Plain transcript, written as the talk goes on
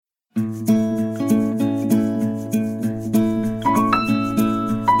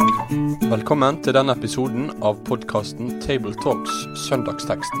Velkommen til denne episoden av podcasten Table Talks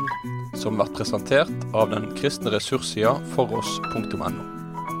Søndagsteksten, som blir presentert av den kristne ressurssiden foross.no.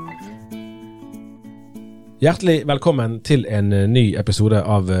 Hjertelig velkommen til en ny episode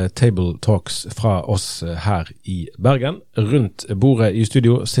av Table Talks fra oss her i Bergen. Rundt bordet i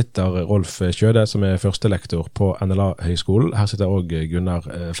studio sitter Rolf Kjøde, som førstelektor på NLA-høgskolen. Her sitter også Gunnar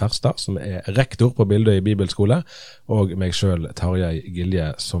Ferstad, som rektor på Bildøy Bibelskole, og meg selv, Tarjei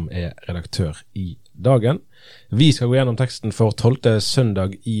Gilje, som redaktør i Dagen. Vi skal gå gjennom teksten for 12.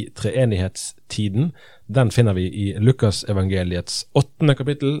 søndag i treenighetstiden. Den finner vi i Lukas evangeliets 8.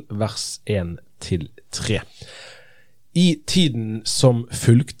 kapittel, vers 1-3. I tiden som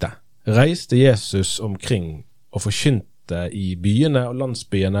fulgte, reiste Jesus omkring og forkynte i byene og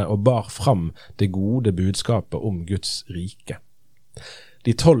landsbyene og bar fram det gode budskapet om Guds rike.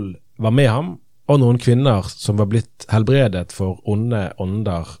 De 12 var med ham, og noen kvinner som var blitt helbredet for onde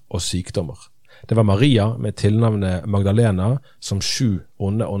ånder og sykdommer. Det var Maria med tilnavnet Magdalena, som 7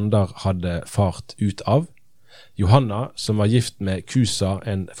 onde ånder hadde fart ut av. Johanna, som var gift med Kusa,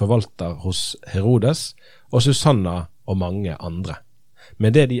 en forvalter hos Herodes, og Susanna og mange andre.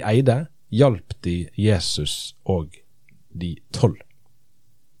 Med det de eide, hjalp de Jesus og de 12.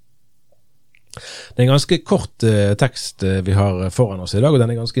 Det en ganske kort tekst vi har foran oss i dag, og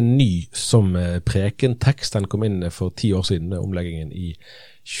den ganske ny som prekentekst. Den kom inn for 10 år siden med omleggingen i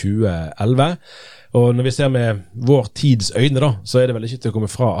 2011. Og når vi ser med vår tids øyne da, så det vel ikke til å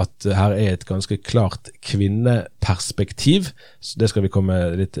komme fra at her et ganske klart kvinneperspektiv. Så det skal vi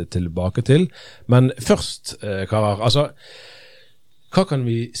komme litt tilbake til. Men først, karer, altså, hva kan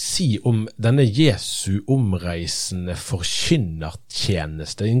vi si om denne Jesu omreisende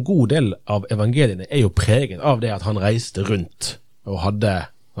forkynnertjeneste? En god del av evangeliene jo preget av det at han reiste rundt og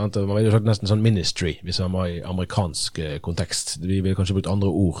hadde, man vil jo sagt nesten sånn ministry, hvis man var i amerikansk kontekst. Vi vil kanskje bruke andre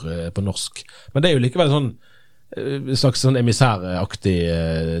ord på norsk. Men det jo likevel sånn slags sånn emissæraktig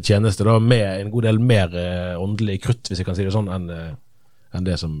tjeneste da, med en god del mer åndelig krutt, hvis jeg kan si det sånn, enn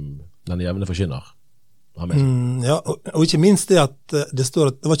det som den jevne forkynner har med seg. Ja, og ikke minst det at det står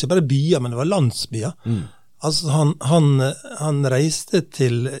at det var ikke bare byer, men det var landsbyer. Altså han reiste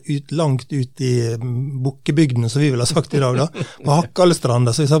langt ut i bukkebygdene, som vi vil ha sagt i dag da, på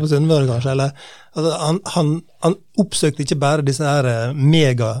Hakkalestranda, som vi sa på Sunnmøre kanskje, eller, altså, han oppsøkte ikke bare disse her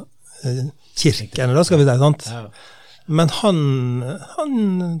megakirkene, da skal vi si, sant? Men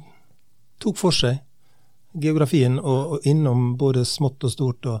han tok for seg geografien og innom både smått og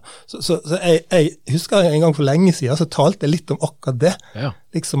stort. Så jeg husker en gang for lenge siden, så talte jeg litt om akkurat det. Ja.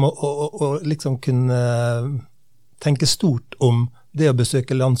 Liksom å liksom kunne tenke stort om det å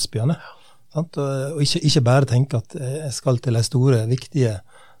besøke landsbyene. Sant? Og ikke bare tenke at jeg skal til de store, viktige,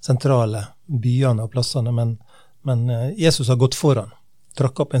 sentrale byene og plassene, men Jesus har gått foran,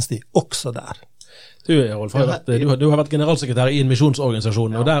 trakk opp en sti, også der. Du, Rolf, du har vært generalsekretær i en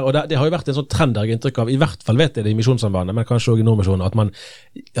misjonsorganisasjon, og det har jo vært en sånn trend jeg har inntrykk av, i hvert fall vet jeg det i misjonssambandet, men kanskje også i Nordmisjonen, at man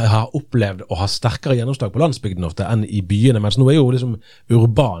har opplevd å ha sterkere gjennomslag på landsbygden ofte enn i byene, mens nå jo liksom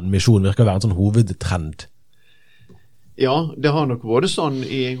urban misjon virker å være en sånn hovedtrend. Ja, det har nok vært sånn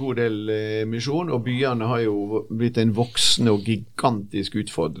i en god del misjon, og byene har jo blitt en voksende og gigantisk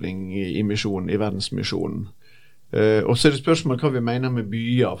utfordring i misjon, i verdensmisjonen. Og så det spørsmål hva vi mener med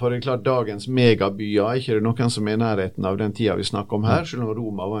byer, for det klart dagens megabyer, ikke det noen som nærheten av den tida vi snakker om her, selv om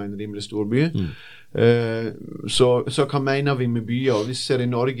Roma var en rimelig stor by. Så hva mener vi med byer? Og hvis vi ser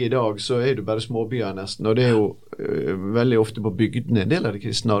i Norge i dag, så det bare småbyer nesten, og det jo veldig ofte på bygdene. En del av det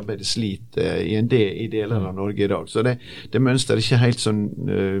kristne arbeidet sliter i deler av Norge i dag, så det mønster ikke helt sånn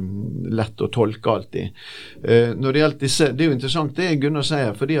lett å tolke alltid. Når det gjelder disse, det jo interessant det Gunnar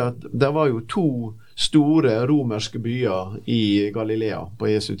sier, fordi at det var jo 2 store romerske byer i Galilea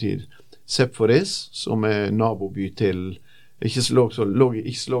på Jesu tid. Foross, som naboby til, ikke så langt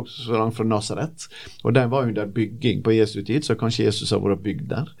fra Nazaret, og den var under bygging på Jesu tid, så kanskje Jesus har vært bygd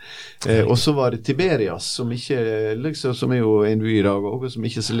der. Og så var det Tiberias, som jo en by i dag, og som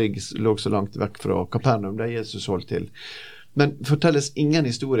ikke lå så langt vekk fra Kapernaum, der Jesus holdt til. Men fortelles ingen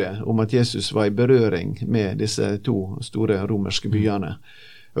historie om at Jesus var i berøring med disse 2 store romerske byene.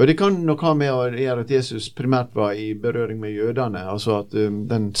 Og det kan nok ha med å gjøre at Jesus primært var i berøring med jødene, altså at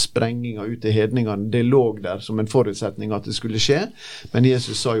den sprengingen ut til hedningene, det lå der som en forutsetning at det skulle skje, men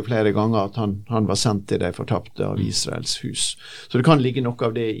Jesus sa jo flere ganger at han var sendt til de fortapte av Israels hus. Så det kan ligge noe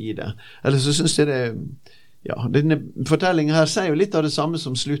av det i det. Eller så synes jeg denne fortellingen her sier jo litt av det samme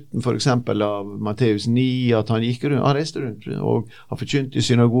som slutten for eksempel av Matteus 9, at han reiste rundt og han forkynte i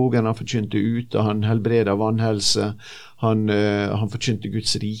synagogen, han forkynte ut, og han helbredet vanhelse, han forkynte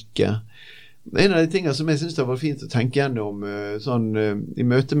Guds rike. En av de tingene som jeg synes det var fint å tenke gjennom i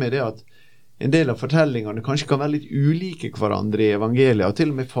møte med det at en del av fortellingene kanskje kan være litt ulike hverandre i evangeliet, og til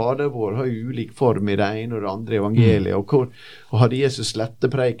og med Fader vår har jo ulik form i det ene og det andre evangeliet, og hadde Jesus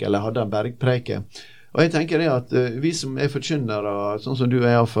slettepreike, eller hadde han bergpreike? Og jeg tenker det at vi som forkynnere, sånn som du i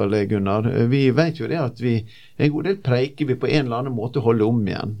hvert fall, Gunnar, vi vet jo det at en god del preiker vi på en eller annen måte holder om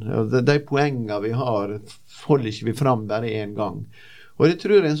igjen. De poengene vi har, holder ikke vi fram bare en gang. Og det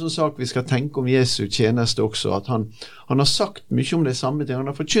tror jeg en sånn sak vi skal tenke om Jesu tjeneste også, at han har sagt mye om det samme ting. Han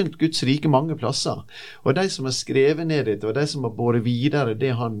har forkynt Guds rike mange plasser. Og de som har skrevet ned det, og de som har båret videre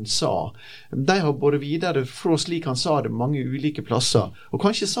det han sa, de har båret videre fra slik han sa det mange ulike plasser. Og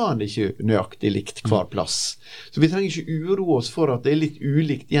kanskje sa han det ikke nøyaktig likt hver plass. Så vi trenger ikke uro oss for at det litt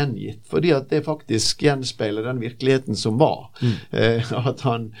ulikt gjengitt, fordi at det faktisk gjenspeiler den virkeligheten som var. At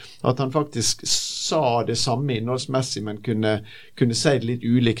han faktisk sa det samme innholdsmessig, men kunne si det litt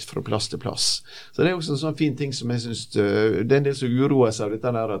ulikt fra plass til plass. Så det er også en sånn fin ting som jeg synes, det er en del som uroer seg av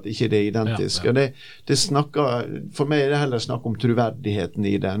dette der, at ikke det er identisk. Ja. Og det snakker, for meg er det heller snakk om troverdigheten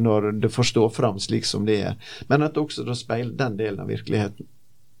i det, når det får stå frem slik som det er. Men at det også da speiler den delen av virkeligheten.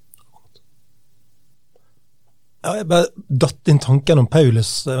 Ja, jeg bare datt inn tanken om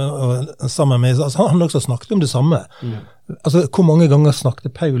Paulus sammen med, altså, han også snakket om det samme. Altså, hvor mange ganger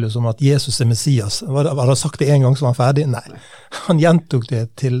snakket Paulus om at Jesus er Messias? Var det sagt det en gang som han var ferdig? Nei. Han gjentok det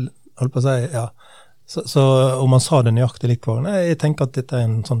til, holdt på å si, ja. Så om han sa det nøyaktig litt hver. Nei, jeg tenker at dette er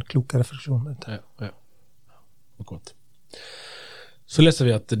en sånn klok refleksjon. Ja. Godt. Så leser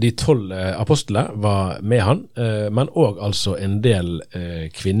vi at de 12 apostlene var med han, men også altså en del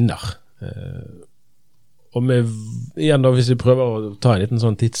kvinner. Og igjen da, hvis vi prøver å ta en liten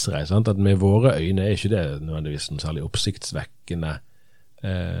sånn tidsreis, sant? At med våre øyne er ikke det nødvendigvis en særlig oppsiktsvekkende,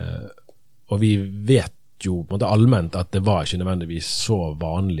 og vi vet jo på en måte allment at det var ikke nødvendigvis så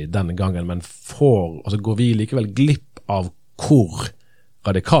vanlig denne gangen, men går vi likevel glipp av hvor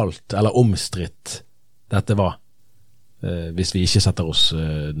radikalt eller omstridt dette var, hvis vi ikke setter oss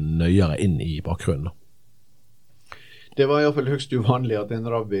nøyere inn i bakgrunnen. Det var i hvert fall høyst uvanlig at en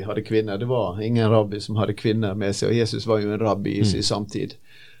rabbi hadde kvinner. Det var ingen rabbi som hadde kvinner med seg, og Jesus var jo en rabbi i sin samtid.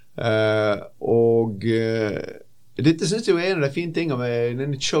 Dette synes jeg jo er en av de fine tingene med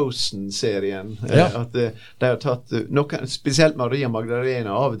denne Chosen-serien, at de har tatt noen, spesielt Maria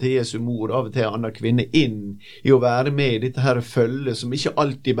Magdalena, av og til Jesu mor, av og til andre kvinner, inn i å være med i dette her følge, som ikke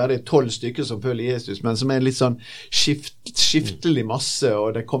alltid bare er 12 stykker som følger Jesus, men som er litt sånn skiftelig masse,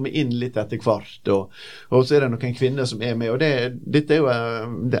 og de kommer inn litt etter hvert, og så er det noen kvinner som er med, og dette er jo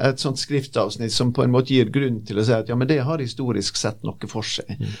et sånt skriftavsnitt som på en måte gir grunn til å si at ja, men det har historisk sett noe for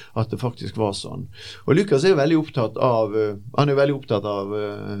seg, at det faktisk var sånn. Og Lukas er jo veldig opptatt av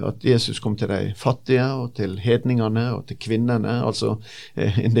at Jesus kom til de fattige og til hedningene og til kvinnene, altså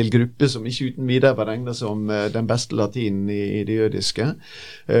en del grupper som ikke uten videre var regnet som den beste latinen i det jødiske,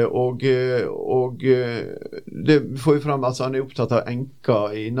 og det får jo frem at han er opptatt av enka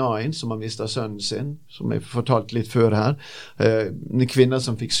i Nain som har mistet sønnen sin, som jeg fortalt litt før her, kvinner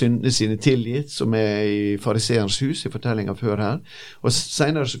som fikk syndene sine tilgitt, som er i fariseerens hus i fortellingen før her, og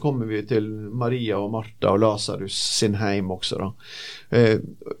senere så kommer vi til Maria og Martha og Lazarus sin heim også da.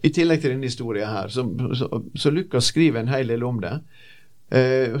 I tillegg til denne historien her, så Lukas skriver en hel del om det.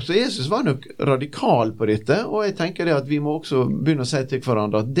 Så Jesus var nok radikal på dette, og jeg tenker det at vi må også begynne å si til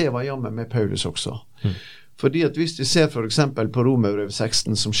hverandre at det var jammen med Paulus også. Fordi at hvis vi ser for eksempel på Romerbrevet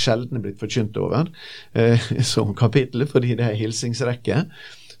 16, som sjelden er blitt forkynt over, som kapittel, fordi det er hilsingsrekke,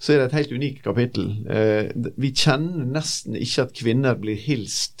 så er det et helt unikt kapittel. Vi kjenner nesten ikke at kvinner blir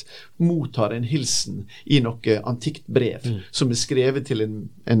hilst, mottar en hilsen i noe antikt brev, som er skrevet til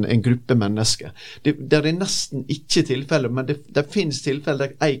en gruppe mennesker. Det er nesten ikke tilfeller, men det finnes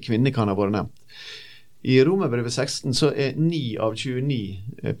tilfeller der en kvinne kan ha vært nevnt. I Romerbrevet 16 så er 9 av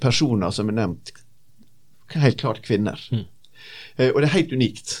 29 personer som er nevnt, helt klart kvinner. Og det er helt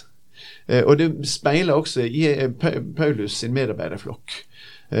unikt. Og det speiler også i Paulus sin medarbeiderflokk,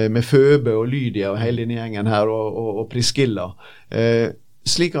 med Føbe og Lydia og hele denne gjengen her, og Priskilla.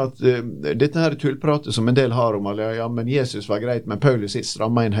 Slik at dette her tullpratet som en del har om, ja, men Jesus var greit, men Paulus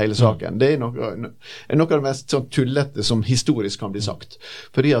strammet inn hele saken. Det er noe av det mest sånn tullete som historisk kan bli sagt.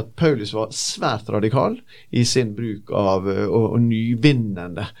 Fordi at Paulus var svært radikal i sin bruk av og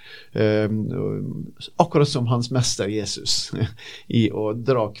nyvinnende. Akkurat som hans mester Jesus, i å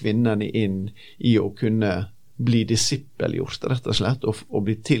dra kvinnene inn i å kunne bli disippelgjort, rett og slett, og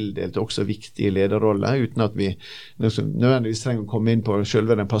bli tildelt også viktige lederroller, uten at vi nødvendigvis trenger å komme inn på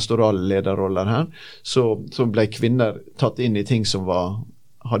selve den pastorale lederrollen her, så ble kvinner tatt inn i ting som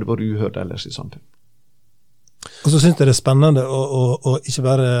hadde vært uhørt ellers i samfunnet. Og så synes jeg det spennende å ikke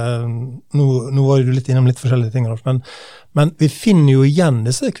bare, nå var du litt innom litt forskjellige ting, Rolf, men vi finner jo igjen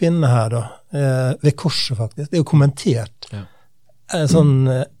disse kvinnene her da, ved korset faktisk. Det er jo kommentert. Sånn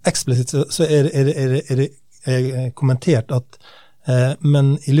eksplisitt så det kommentert at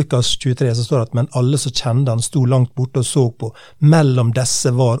men i Lukas 23 så står det at men alle som kjente han sto langt borte og så på. Mellom disse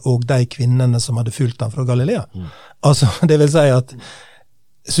var og de kvinnene som hadde fulgt han fra Galilea. Altså, det vil si at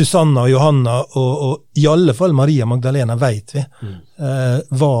Susanna og Johanna og i alle fall Maria Magdalena vet vi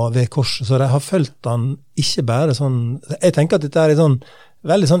var ved korset, så de har fulgt han ikke bare sånn. Jeg tenker at dette en sånn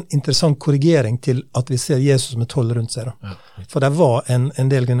veldig sånn interessant korrigering til at vi ser Jesus med 12 rundt seg da. For det var en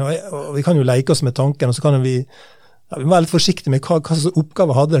del kvinner, og vi kan jo leke oss med tanken, og så kan vi må være litt forsiktige med hva slags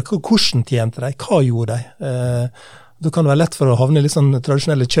oppgaver hadde de, hvordan tjente de, hva gjorde de. Da kan det være lett for å havne i litt sånn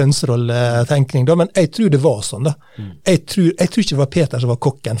tradisjonelle kjønnsrolletenkning, da, men jeg tror det var sånn da. Jeg tror ikke det var Peter som var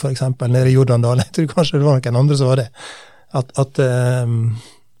kokken, for eksempel, nede i Jordandalen. Jeg tror kanskje det var noen andre som var det.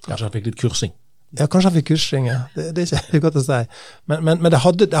 Kanskje han fikk litt kursing. Ja, kanskje han fikk kursing, ja. Det er ikke godt å si. Men det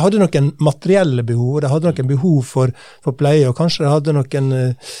hadde noen materielle behov, det hadde noen behov for pleie, og kanskje det hadde noen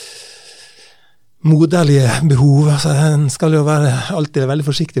moderlige behov, altså en skal jo være alltid veldig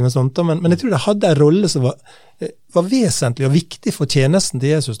forsiktig med sånt, men jeg tror det hadde en rolle som var vesentlig og viktig for tjenesten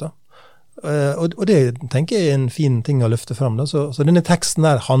til Jesus da. Og det tenker jeg en fin ting å løfte frem da, så denne teksten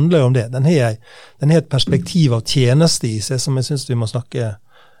her handler jo om det. Den har et perspektiv av tjeneste i seg som jeg synes vi må snakke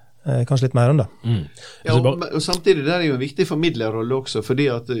kanskje litt mer om det. Ja, og samtidig det jo en viktig formidlerrolle også, fordi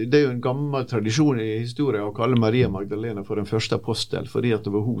at det jo en gammel tradisjon i historien å kalle Maria Magdalena for den første apostel, fordi at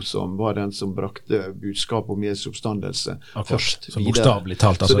det var hun som var den som brakte budskap om Jesu oppstandelse først så bokstavlig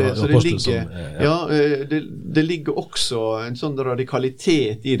talt, altså det ligger også en sånn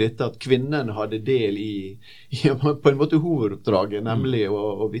radikalitet i dette at kvinnene hadde del i på en måte hovedoppdraget, nemlig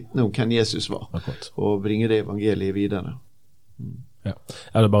å vitne om hvem Jesus var, og bringe det evangeliet videre. Ja,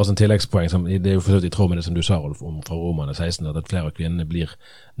 det bare sånn tilleggspoeng, det jo forsøkt i tråd med det som du sa, Rolf, fra Romerne 16, at flere av kvinnene blir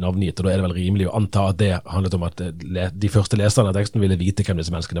navngitt, og da det vel rimelig å anta at det handlet om at de første leserne av teksten ville vite hvem disse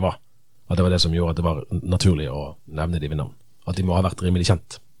menneskene var. At det var det som gjorde at det var naturlig å nevne de ved navn. At de må ha vært rimelig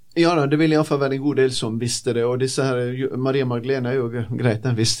kjent. Ja da, det vil i hvert fall være en god del som visste det, og disse her, Maria Magdalena jo greit,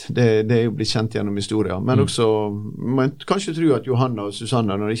 den visste, det jo blitt kjent gjennom historien, men også, man kanskje tror at Johanna og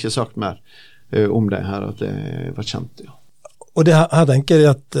Susanna, når de ikke har sagt mer om det her, at det var kjent, ja. Og det her tenker jeg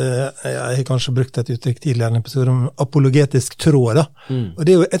at jeg har kanskje brukt et uttrykk tidligere i en episode om apologetisk tråd da. Og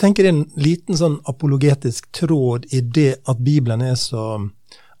det jo, jeg tenker det en liten sånn apologetisk tråd i det at Bibelen så,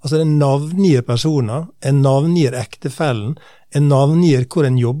 altså den navngir personer, en navngir ektefellen, en navngir hvor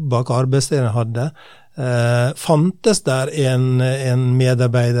en jobber, hva arbeidsstedet hadde. Fantes der en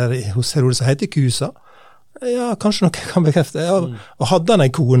medarbeider hos Herodes som heter Kusa? Ja, kanskje noen kan bekrefte. Ja, og hadde han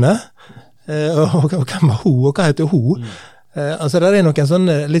en kone? Og hvem var hun, og hva heter hun? Altså det noen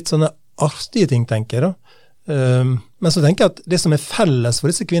sånne, litt sånne artige ting, tenker jeg da. Men så tenker jeg at det som felles for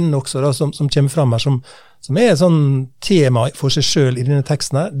disse kvinnene også, da, som kommer frem her, som et sånn tema for seg selv i denne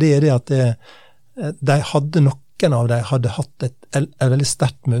teksten her, det det at de hadde noen av dem hadde hatt et veldig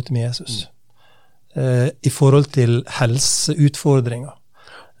sterkt møte med Jesus i forhold til helseutfordringer.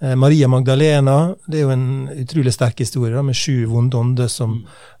 Maria Magdalena, det jo en utrolig sterk historie da, med 7 vonde ånder som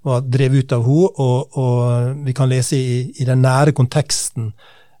var drevet ut av henne, og vi kan lese i den nære konteksten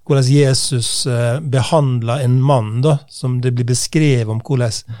hvordan Jesus behandler en mann da, som det blir beskrevet om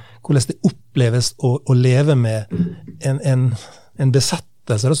hvordan det oppleves å leve med en besettelse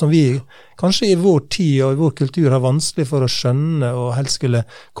da, som vi kanskje i vår tid og i vår kultur har vanskelig for å skjønne og helst skulle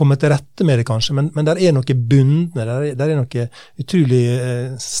komme til rette med det kanskje, men der noe bundne, der noe utrolig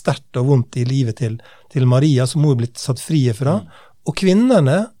sterkt og vondt i livet til Maria som hun blitt satt frie fra, og kvinnene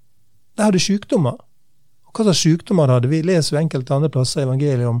de hadde sykdommer, og hva slags sykdommer hadde vi? Leser jo enkelte andre plasser i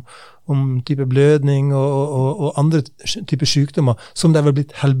evangeliet om type blødning og andre type sykdommer som de var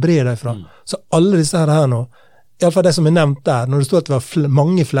blitt helbredet fra, så alle disse her nå i alle fall det som nevnt der, når det stod at det var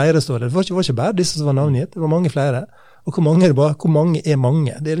mange flere, står det var ikke bare disse som var navngitt, det var mange flere. Og hvor mange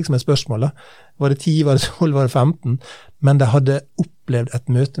mange? Det liksom et spørsmål da. Var det 10, var det 12, var det 15? Men de hadde opplevd et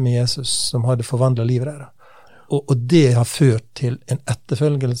møte med Jesus som hadde forvandlet livet deres. Og det har ført til en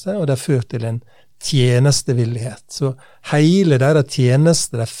etterfølgelse, og det har ført til en tjenestevillighet. Så hele deres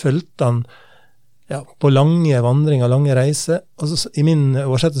tjeneste, de følte han på lange vandringer, lange reiser, og så i min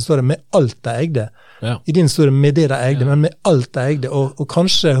oversettelse står det med alt de eide. Ja. I din står det med det de eide, men med alt de eide, og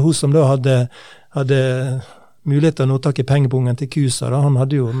kanskje hun som da hadde mulighet til å nå tak i pengepungen til Kusa, da, han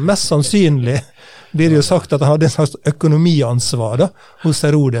hadde jo mest sannsynlig, blir det jo sagt at han hadde en slags økonomiansvar da, hos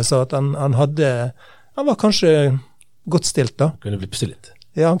Herodes, så at han var kanskje godt stilt da. Kunne vippse litt.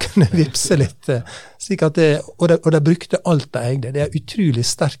 Ja, han kunne vipse litt. Slik at og de brukte alt de eide. Det utrolig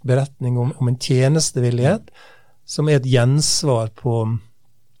sterk beretning om en tjenestevillighet, som et gjensvar på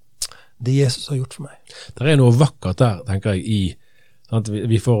det Jesus har gjort for meg. Det noe vakkert der, tenker jeg,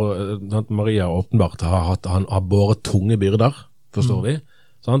 vi får, Maria åpenbart han har båret tunge byrder, forstår vi.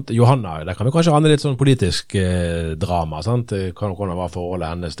 Sant? Johanna, det kan vi kanskje ha litt sånn politisk drama, sant? Hvordan var forholdet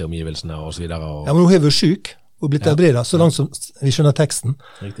hennes til omgivelsene og så videre. Ja, men hun har vært syk og blitt helbredet, så langt som vi skjønner teksten.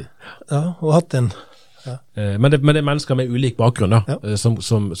 Riktig. Ja, og hatt en... Ja. Men det mennesker med ulik bakgrunn da, som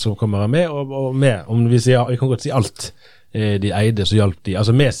kommer med, og med, om vi kan godt si alt de eide, så hjalp de,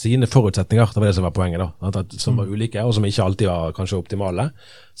 altså med sine forutsetninger, det var det som var poenget da, som var ulike, og som ikke alltid var kanskje optimale,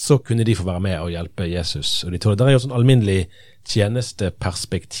 så kunne de få være med og hjelpe Jesus. Og det jo sånn alminnelig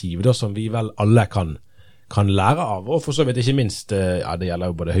tjenesteperspektiv da, som vi vel alle kan lære av, og for så vidt ikke minst, ja, det gjelder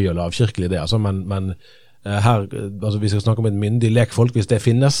jo både høy- og lavkirkelig det, altså, men her, altså vi skal snakke om et myndig lekfolk, hvis det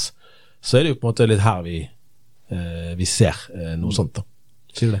finnes, så det jo på en måte litt her vi ser noe sånt da.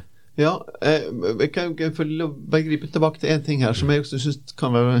 Sier du det? Ja, jeg kan bare gripe tilbake til en ting her, som jeg også synes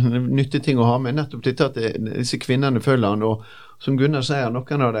kan være en nyttig ting å ha med, nettopp til at disse kvinnene følger han, og som Gunnar sier,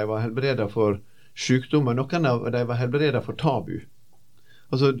 noen av dem var helbredet for sykdom, og noen av dem var helbredet for tabu.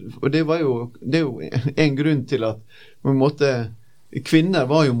 Altså, og det er jo en grunn til at på en måte, kvinner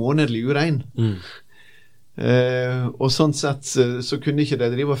var jo månedlig urein. Og sånn sett så kunne ikke de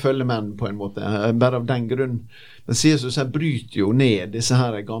drive og følge menn på en måte, bare av den grunn. Men Jesus her bryter jo ned disse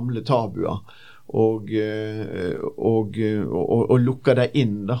her gamle tabuer og lukker dem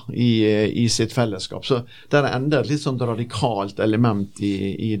inn da, i sitt fellesskap. Så det enda et litt sånn radikalt element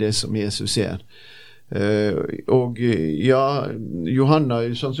i det som Jesus ser. Og ja, Johanna,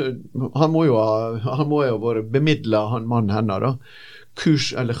 han må jo ha vært bemidlet, han mannen henne da. Kurs,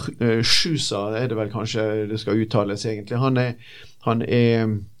 eller Shusa det vel kanskje det skal uttales egentlig.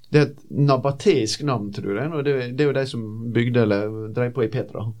 Det et nabateisk navn, tror jeg, og det jo de som bygde eller drev på i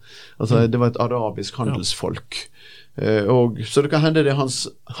Petra. Altså, det var et arabisk handelsfolk. Og så det kan hende det hans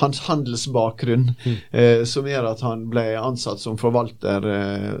handelsbakgrunn som gjør at han ble ansatt som forvalter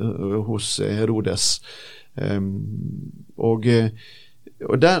hos Herodes. Og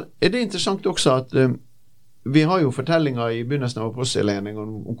der det interessant også at vi har jo fortellinger i begynnelsen av apostelgjerningen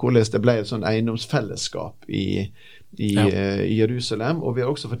om hvordan det ble et sånn eiendomsfellesskap i Jerusalem, og vi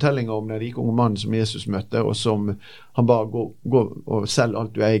har også fortellinger om den rike unge mannen som Jesus møtte, og som han bare gå og selg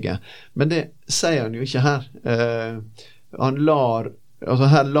alt du eier. Men det sier han jo ikke her.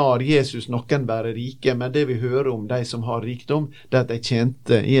 Her lar Jesus noen være rike, men det vi hører om de som har rikdom, det at de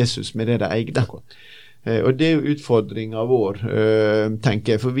tjente Jesus med det de eide. Og det jo utfordringen vår,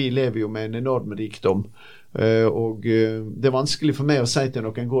 tenker jeg, for vi lever jo med en enorm rikdom. Og det vanskelig for meg å si til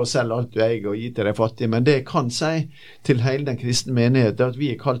noen gå og selge alt du eier og gi til de fattige, men det jeg kan si til hele den kristne menighet er at vi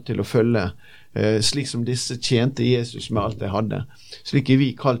kalt til å følge slik som disse tjente Jesus med alt de hadde, slik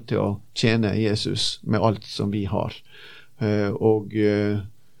vi kalt til å tjene Jesus med alt som vi har. Og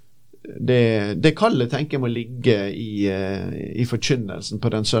det kallet tenker jeg må ligge i forkynnelsen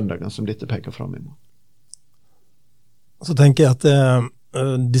på den søndagen som dette peker frem imot. Så tenker jeg at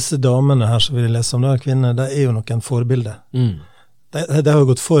disse damene her som vi leser om, kvinnene, det jo noen forbilder. De har jo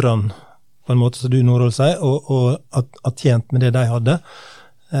gått foran på en måte som du, Norhold, sier, og har tjent med det de hadde.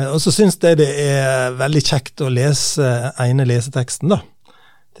 Og så synes jeg det veldig kjekt å lese ene leseteksten da,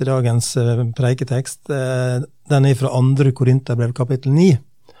 til dagens preiketekst. Den fra 2. Korinterbrev kapittel 9.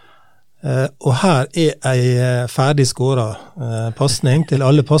 Og her en ferdig skåret passning til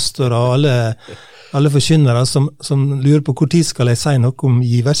alle pastorer og alle forkynnere som lurer på hvor tid skal jeg si noe om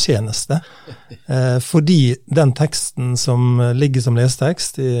givertjeneste. Fordi den teksten som ligger som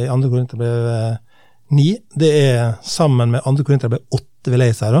lestekst i 2. Korinterbrev 9, det sammen med 2. Korinterbrev 8, vil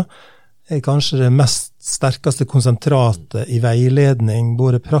jeg si da, kanskje det mest sterkeste konsentratet i veiledning,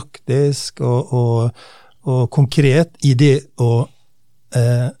 både praktisk og konkret i det å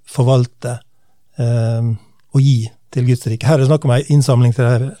forvalte og gi til Guds rike. Her det snakk om en innsamling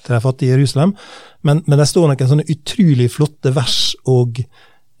til de fattige i Jerusalem, men det står noen sånne utrolig flotte vers og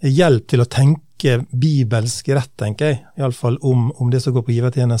hjelp til å tenke bibelsk rett, tenker jeg, i alle fall om det som går på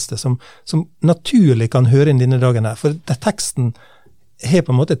givertjeneste, som naturlig kan høre inn denne dagen her. For teksten har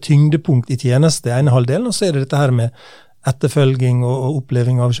på en måte et tyngdepunkt i tjeneste, ene halvdelen, og så det dette her med etterfølging og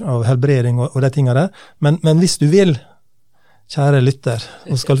oppleving av helbreding og de tingene der. Men hvis du vil, kjære lytter,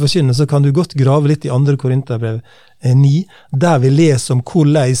 og skal forkynne, så kan du godt grave litt i 2. Korinterbrev 9, der vi leser om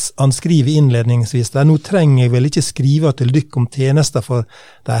hvordan han skriver innledningsvis. Der nå trenger jeg vel ikke skrive til dykk om tjenester for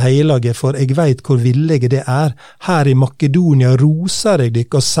de hellige, for jeg vet hvor villige det er. Her i Makedonia roser jeg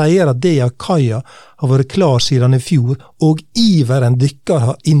dykk og sier at det i Akaia har vært klar siden i fjor, og iveren dykker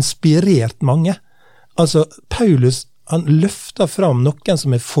har inspirert mange. Altså, Paulus, han løfter fram noen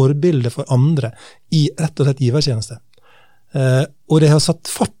som er forbilder for andre i rett og slett givertjeneste. Og det har satt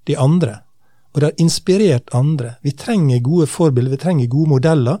fart i andre, og det har inspirert andre. Vi trenger gode forbilder, vi trenger gode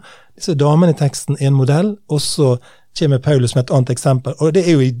modeller. Disse damene i teksten er en modell, og så kommer Paulus med et annet eksempel. Og det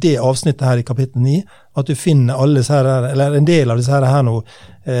er jo i det avsnittet her i kapittel 9, at du finner alle disse her, eller en del av disse her nå,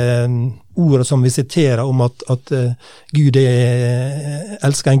 ordene som vi siterer om at Gud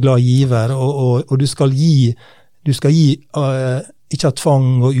elsker en glad giver, og du skal gi ikke av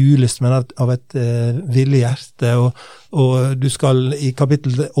tvang og ulyst, men av et villig hjerte, og du skal i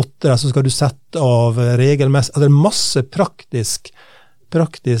kapittel 8 så skal du sette av regelmessig, det er masse praktisk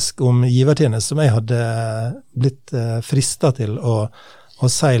om givertjeneste som jeg hadde blitt fristet til å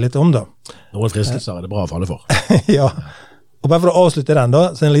si litt om da. Noen fristelser er det bra for alle for. Ja, og bare for å avslutte den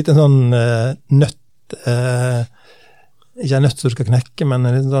da, så en liten sånn nøtt, ikke en nøtt som du skal knekke, men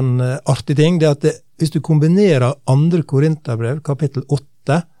en liten sånn artig ting, det er at hvis du kombinerer 2. Korinterbrev, kapittel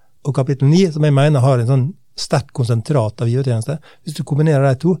 8 og kapittel 9, som jeg mener har en sånn sterkt konsentrat av givertjeneste, hvis du kombinerer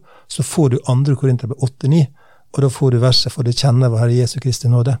de to, så får du 2. Korinterbrev 8-9, og da får du verset for det kjenner vår Herre Jesu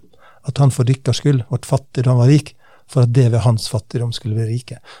Kristi nåde, at han for dykkers skyld vårt fattig da han var rik, for at det ved hans fattigdom skulle bli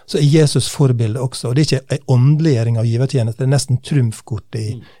rike. Så er Jesus forbilde også, og det er ikke en åndeliggjøring av givertjeneste, det er nesten trumfkort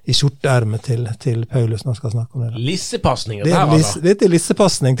i skjorteermet til Paulus når han skal snakke om det. Lissepasninger det der, altså. Det er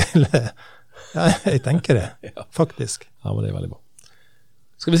lissepasning til, ja, jeg tenker det, faktisk. Ja, men det er veldig bra.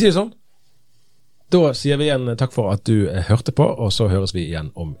 Skal vi si det sånn? Da sier vi igjen takk for at du hørte på, og så høres vi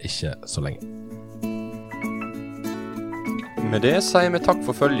igjen om ikke så lenge. Med det sier vi takk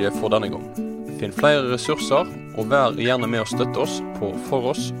for følget for denne gang. Finn flere ressurser, og vær gjerne med å støtte oss på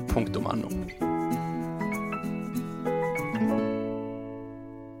foross.no.